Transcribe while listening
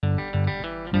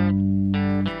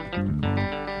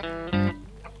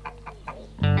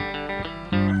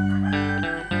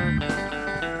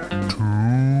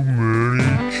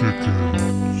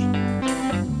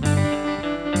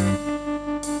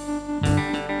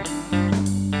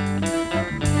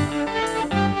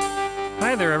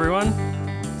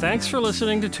Thanks for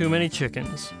listening to Too Many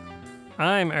Chickens.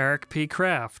 I'm Eric P.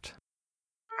 Kraft.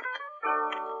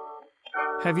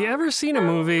 Have you ever seen a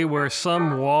movie where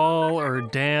some wall or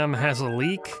dam has a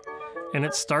leak, and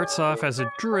it starts off as a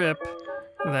drip,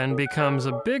 then becomes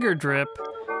a bigger drip,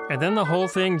 and then the whole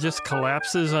thing just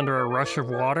collapses under a rush of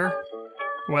water?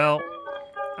 Well,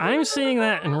 I'm seeing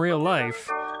that in real life,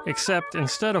 except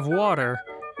instead of water,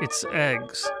 it's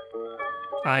eggs.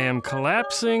 I am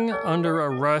collapsing under a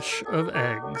rush of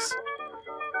eggs.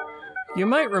 You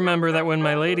might remember that when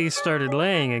my ladies started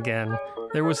laying again,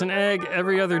 there was an egg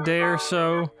every other day or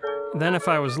so, then if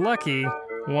I was lucky,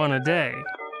 one a day.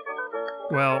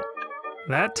 Well,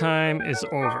 that time is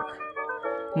over.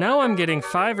 Now I'm getting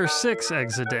 5 or 6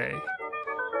 eggs a day.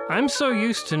 I'm so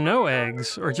used to no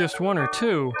eggs, or just 1 or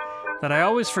 2, that I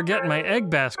always forget my egg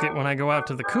basket when I go out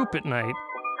to the coop at night,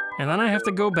 and then I have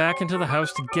to go back into the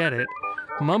house to get it,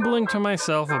 mumbling to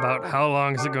myself about how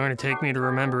long is it going to take me to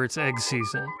remember it's egg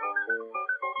season.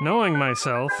 Knowing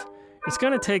myself, it's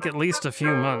going to take at least a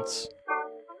few months.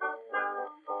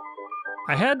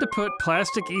 I had to put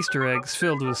plastic Easter eggs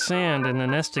filled with sand in the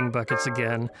nesting buckets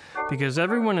again because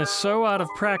everyone is so out of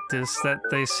practice that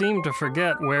they seem to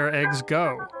forget where eggs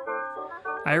go.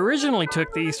 I originally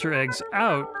took the Easter eggs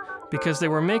out because they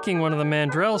were making one of the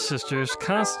Mandrell sisters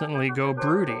constantly go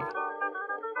broody.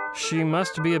 She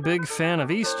must be a big fan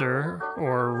of Easter,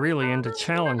 or really into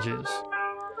challenges.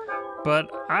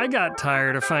 But I got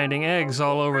tired of finding eggs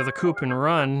all over the coop and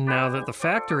run now that the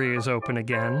factory is open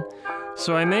again,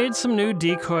 so I made some new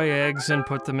decoy eggs and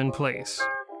put them in place.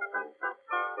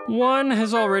 One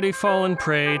has already fallen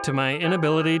prey to my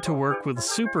inability to work with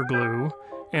super glue,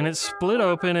 and it split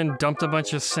open and dumped a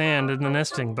bunch of sand in the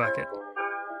nesting bucket.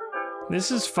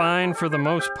 This is fine for the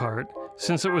most part,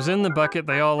 since it was in the bucket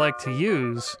they all like to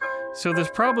use, so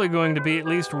there's probably going to be at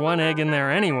least 1 egg in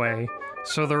there anyway,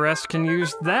 so the rest can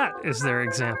use that as their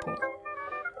example.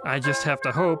 I just have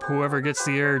to hope whoever gets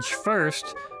the urge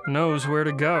first knows where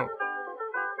to go.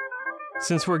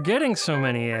 Since we're getting so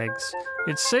many eggs,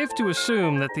 it's safe to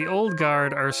assume that the old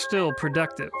guard are still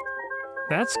productive.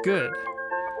 That's good.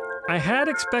 I had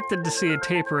expected to see a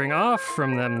tapering off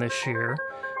from them this year,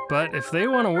 but if they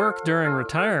want to work during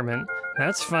retirement,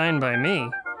 that's fine by me.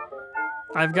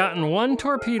 I've gotten 1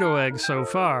 torpedo egg so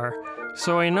far,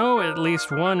 so I know at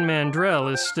least 1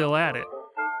 mandrel is still at it.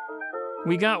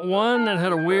 We got one that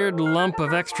had a weird lump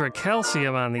of extra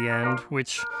calcium on the end,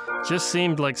 which just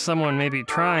seemed like someone maybe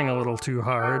trying a little too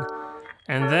hard,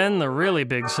 and then the really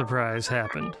big surprise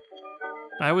happened.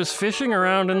 I was fishing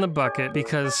around in the bucket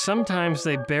because sometimes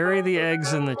they bury the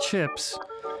eggs in the chips,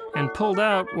 and pulled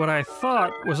out what I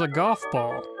thought was a golf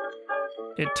ball.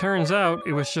 It turns out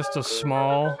it was just a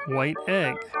small white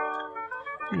egg.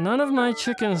 None of my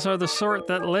chickens are the sort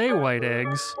that lay white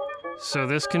eggs, so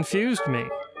this confused me.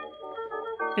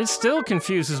 It still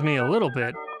confuses me a little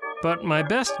bit, but my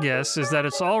best guess is that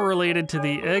it's all related to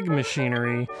the egg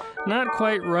machinery not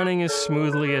quite running as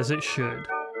smoothly as it should.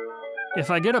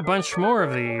 If I get a bunch more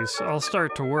of these, I'll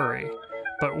start to worry,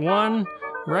 but one,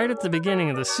 right at the beginning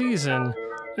of the season,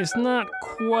 is not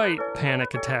quite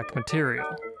panic attack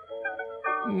material.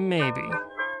 Maybe.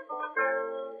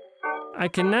 I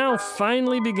can now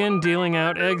finally begin dealing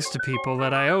out eggs to people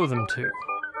that I owe them to.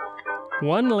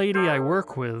 One lady I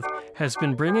work with has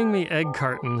been bringing me egg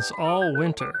cartons all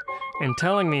winter and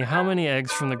telling me how many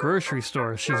eggs from the grocery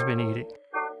store she's been eating.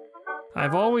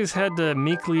 I've always had to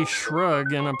meekly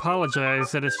shrug and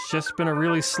apologize that it's just been a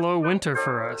really slow winter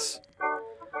for us.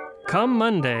 Come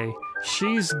Monday,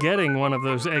 she's getting one of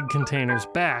those egg containers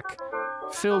back,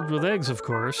 filled with eggs of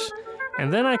course,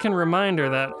 and then I can remind her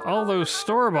that all those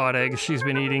store-bought eggs she's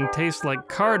been eating taste like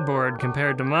cardboard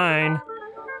compared to mine.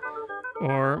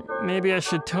 Or maybe I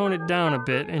should tone it down a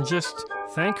bit and just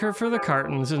thank her for the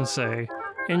cartons and say,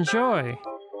 enjoy.